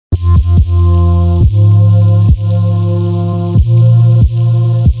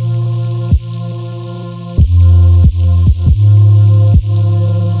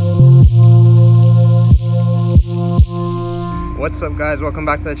What's up guys, welcome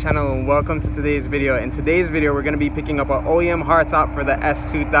back to the channel and welcome to today's video. In today's video we're going to be picking up an OEM hardtop for the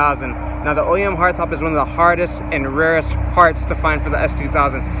S2000. Now the OEM hardtop is one of the hardest and rarest parts to find for the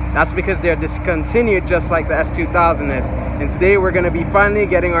S2000. That's because they're discontinued just like the S2000 is. And today we're going to be finally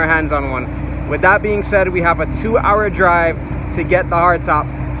getting our hands on one. With that being said, we have a 2-hour drive to get the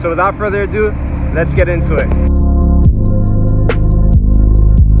hardtop. So without further ado, let's get into it.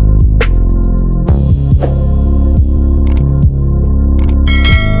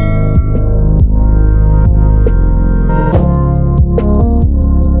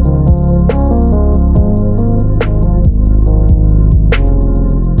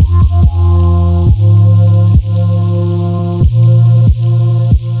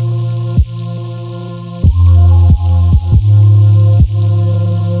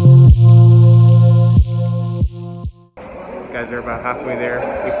 We're about halfway there.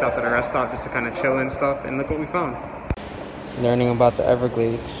 We stopped at a rest stop just to kind of chill and stuff, and look what we found. Learning about the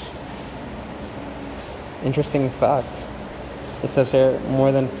Everglades. Interesting fact. It says here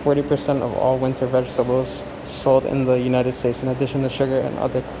more than 40% of all winter vegetables sold in the United States, in addition to sugar and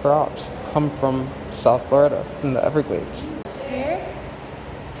other crops, come from South Florida, from the Everglades. Here,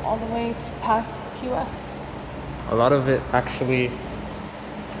 all the way past QS. A lot of it actually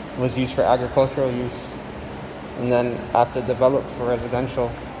was used for agricultural use, and then after developed for residential.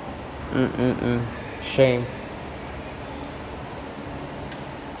 Shame.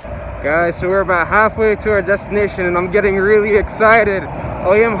 Guys, so we're about halfway to our destination and I'm getting really excited.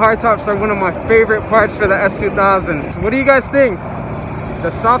 OEM hardtops are one of my favorite parts for the S2000. So what do you guys think?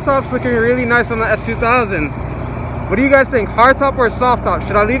 The soft top's looking really nice on the S2000. What do you guys think? Hardtop or soft top?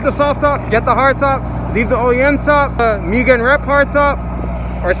 Should I leave the soft top, get the hardtop, leave the OEM top, Miga and Rep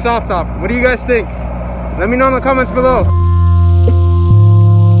hardtop, or soft top? What do you guys think? Let me know in the comments below.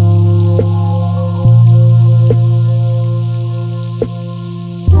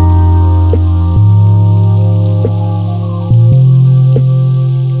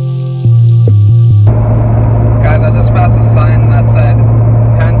 Guys, I just passed a sign that said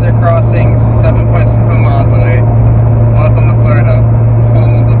Panther Crossing 7.7 miles away. Welcome to Florida,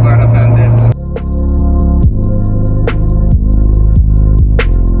 home of the Florida Panthers.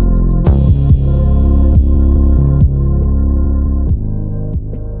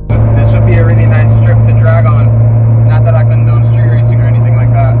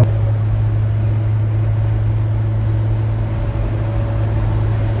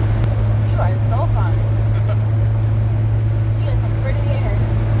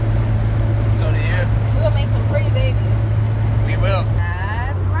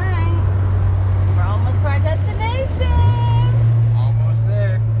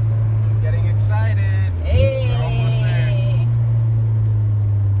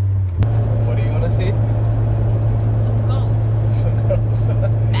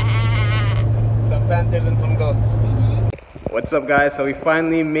 And some goats. What's up guys, so we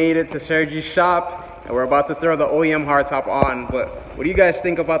finally made it to Sergey's shop and we're about to throw the OEM hardtop on. But what do you guys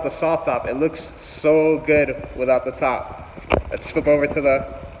think about the soft top? It looks so good without the top. Let's flip over to the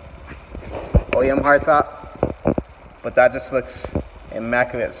OEM hardtop, but that just looks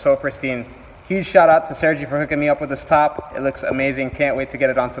immaculate, so pristine. Huge shout out to Sergey for hooking me up with this top. It looks amazing, can't wait to get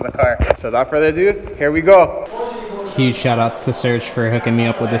it onto the car. So without further ado, here we go. Huge shout out to Serge for hooking me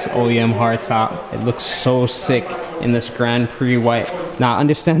up with this OEM hardtop. It looks so sick in this Grand Prix White. Now, I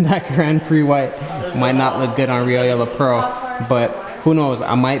understand that Grand Prix White might not look good on Real Yellow Pro, but who knows?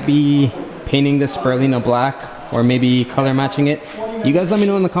 I might be painting this Berlina black or maybe color matching it. You guys let me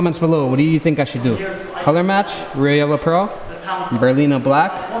know in the comments below. What do you think I should do? Color match, Real Yellow Pro, Berlina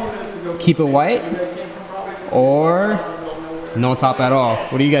black, keep it white, or no top at all?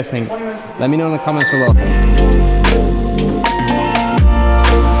 What do you guys think? Let me know in the comments below.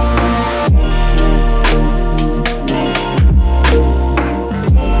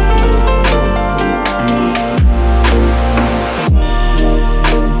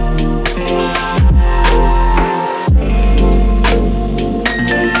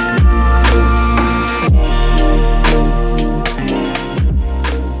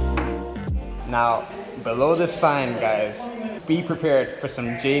 Now, below this sign, guys, be prepared for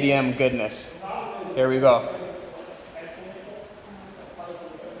some JDM goodness. Here we go.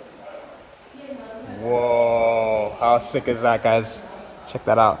 Whoa, how sick is that, guys? Check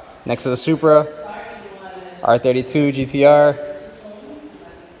that out. Next to the Supra, R32 GTR,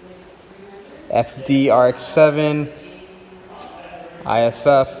 FD RX-7,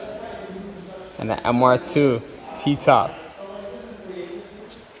 IS-F, and the MR-2 T-top.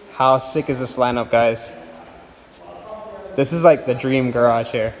 How sick is this lineup, guys? This is like the dream garage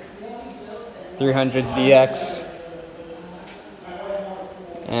here. 300ZX,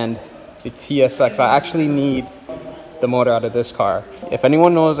 and the TSX. I actually need the motor out of this car. If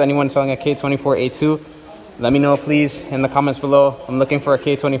anyone knows anyone selling a K24A2, let me know please in the comments below. I'm looking for a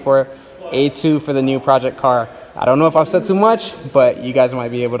K24A2 for the new project car. I don't know if I've said too much, but you guys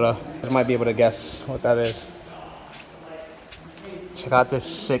might be able to guess what that is. Check out this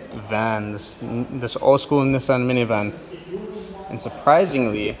sick van, this old school Nissan minivan. And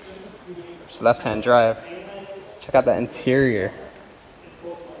surprisingly, it's left-hand drive. Check out that interior.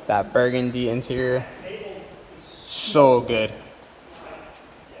 That burgundy interior. So good.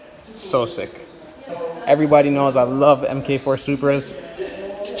 So sick. Everybody knows I love MK4 Supras.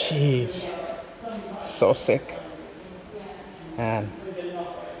 Jeez. So sick. And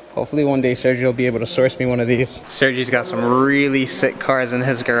hopefully one day Sergey will be able to source me one of these. Sergey's got some really sick cars in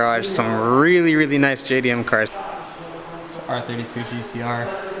his garage. Some really nice JDM cars. It's R32 GTR.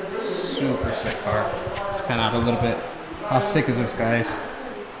 Super sick car. Let's pan out a little bit. How sick is this, guys?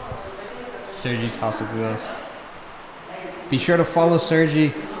 Sergey's House of Wheels. Be sure to follow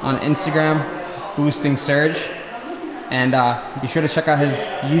Sergey on Instagram, Boosting Serge. And be sure to check out his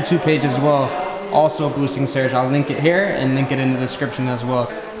YouTube page as well, also Boosting Serge. I'll link it here and link it in the description as well.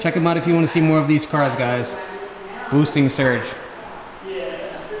 Check him out if you want to see more of these cars, guys. Boosting Serge.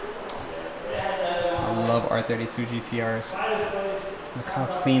 I love R32 GTRs. Look how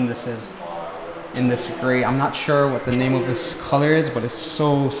clean this is. In this gray. I'm not sure what the name of this color is, but it's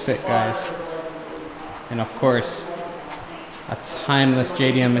so sick, guys. And of course, a timeless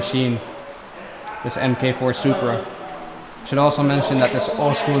JDM machine. This MK4 Supra. Should also mention that this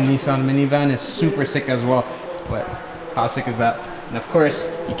old school Nissan minivan is super sick as well. But how sick is that? And of course,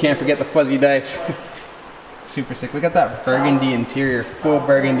 you can't forget the fuzzy dice. Super sick. Look at that burgundy interior, full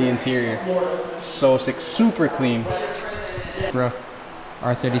burgundy interior. So sick, super clean. Bro,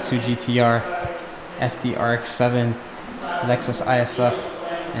 R32 GTR, FD RX-7, Lexus IS-F,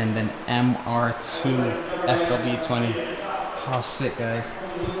 and then MR-2 SW20. How sick, guys.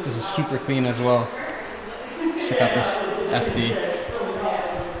 This is super clean as well. Let's check out this FD.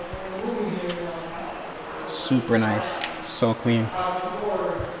 Super nice. So clean.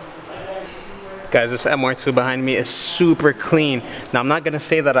 Guys, this MR2 behind me is super clean. Now, I'm not going to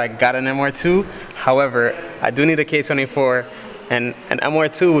say that I got an MR2. However, I do need a K24. And an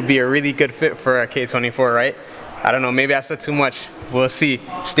MR2 would be a really good fit for a K24, right? I don't know. Maybe I said too much. We'll see.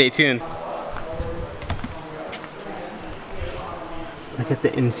 Stay tuned. Look at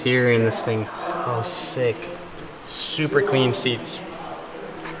the interior in this thing. Oh, sick. Super clean seats.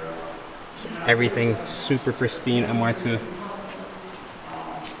 Everything super pristine MR2.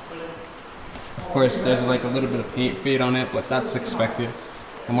 Of course, there's like a little bit of paint fade on it, but that's expected.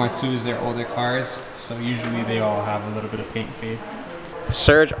 MR2s, they're older cars, so usually they all have a little bit of paint fade.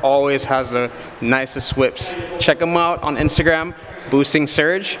 Serge always has the nicest whips. Check him out on Instagram, Boosting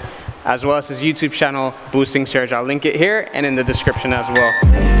Serge, as well as his YouTube channel, Boosting Serge. I'll link it here and in the description as well.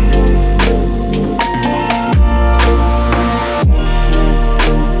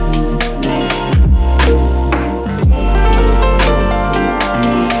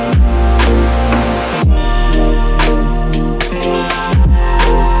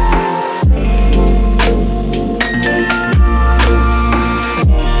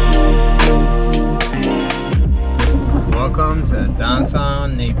 Welcome to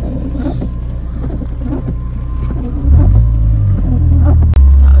downtown Naples.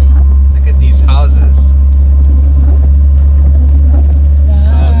 Look at these houses.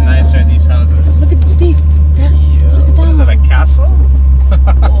 Wow. How nice are these houses? Look at Steve. Look at what is it, a castle?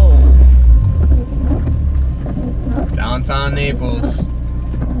 Whoa. Downtown Naples.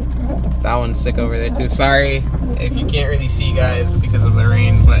 That one's sick over there too. Sorry if you can't really see, guys, because of the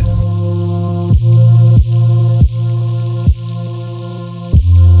rain, but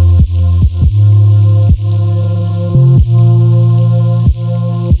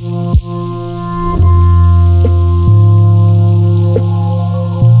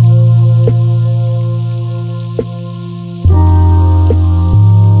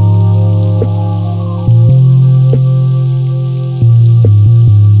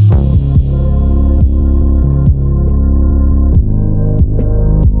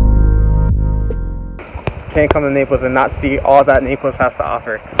can't come to Naples and not see all that Naples has to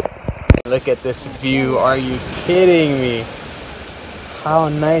offer. Look at this view. Are you kidding me? How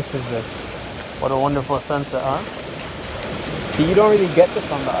nice is this? What a wonderful sunset, huh? See, you don't really get this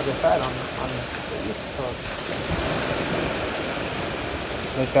on the other side, on the East Coast.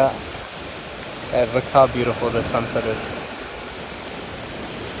 Look at, guys, look how beautiful this sunset is.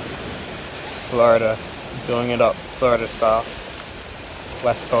 Florida, doing it up, Florida style.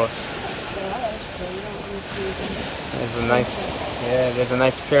 West Coast. It's a nice Yeah, there's a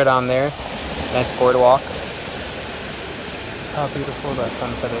nice pier down there. Nice boardwalk. How beautiful that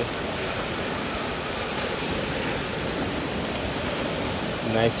sunset is.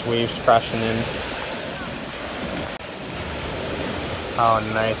 Nice waves crashing in. How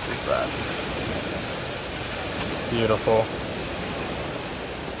nice is that? Beautiful.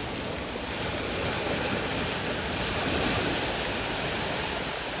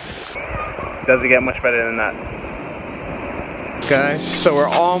 Doesn't get much better than that. Guys, so we're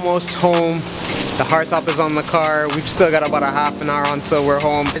almost home. The hardtop is on the car. We've still got about a half an hour until we're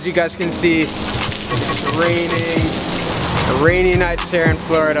home. As you guys can see, it's raining. A rainy nights here in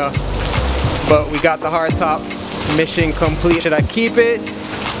Florida. But we got the hardtop. Mission complete. Should I keep it?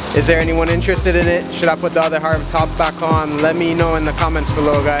 Is there anyone interested in it? Should I put the other hardtop back on? Let me know in the comments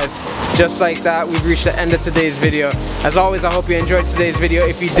below, guys. Just like that, we've reached the end of today's video. As always, I hope you enjoyed today's video.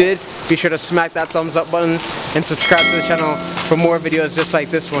 If you did, be sure to smack that thumbs up button and subscribe to the channel for more videos just like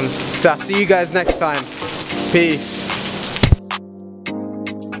this one. So I'll see you guys next time. Peace.